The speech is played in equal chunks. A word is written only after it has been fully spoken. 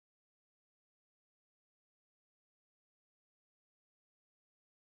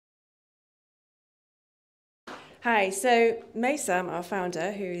Hi, so Maysam, our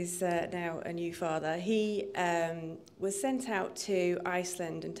founder, who is now a new father, he was sent out to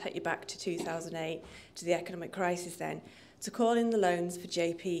Iceland, and take you back to 2008, to the economic crisis then, to call in the loans for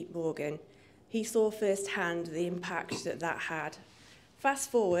JP Morgan. He saw firsthand the impact that that had.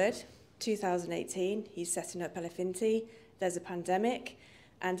 Fast forward, 2018, he's setting up Elifinty, there's a pandemic,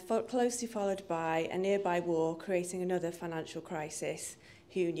 and closely followed by a nearby war, creating another financial crisis.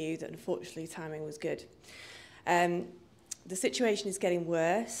 Who knew that unfortunately timing was good? The situation is getting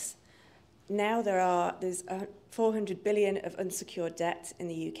worse. Now there's 400 billion of unsecured debt in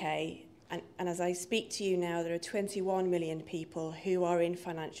the UK, and as I speak to you now, there are 21 million people who are in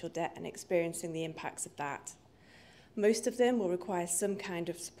financial debt and experiencing the impacts of that. Most of them will require some kind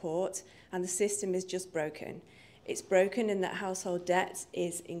of support, and the system is just broken. It's broken in that household debt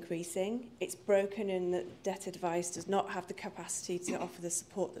is increasing. It's broken in that debt advice does not have the capacity to offer the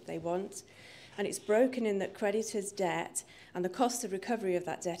support that they want. And it's broken in that creditors' debt and the cost of recovery of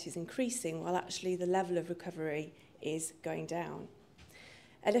that debt is increasing, while actually the level of recovery is going down.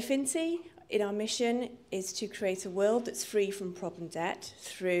 Elifinty, in our mission, is to create a world that's free from problem debt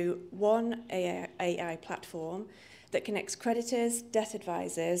through one AI platform that connects creditors, debt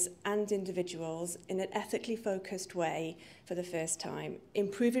advisors, and individuals in an ethically focused way for the first time,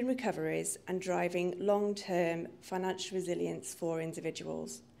 improving recoveries and driving long-term financial resilience for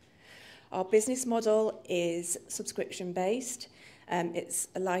individuals. Our business model is subscription-based. It's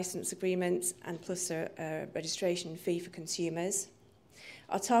a license agreement and plus a registration fee for consumers.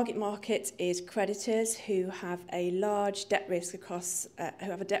 Our target market is creditors who have a large debt risk across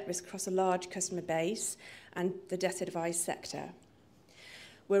a large customer base and the debt advice sector.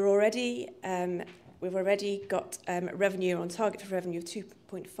 We've already got revenue on target for revenue of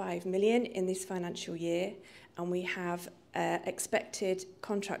 2.5 million in this financial year, and we have expected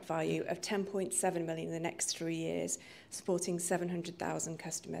contract value of 10.7 million in the next 3 years, supporting 700,000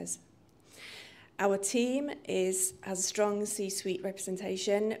 customers. Our team has a strong C-suite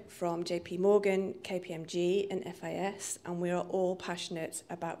representation from JP Morgan, KPMG and FIS, and we are all passionate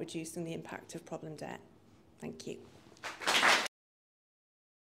about reducing the impact of problem debt. Thank you.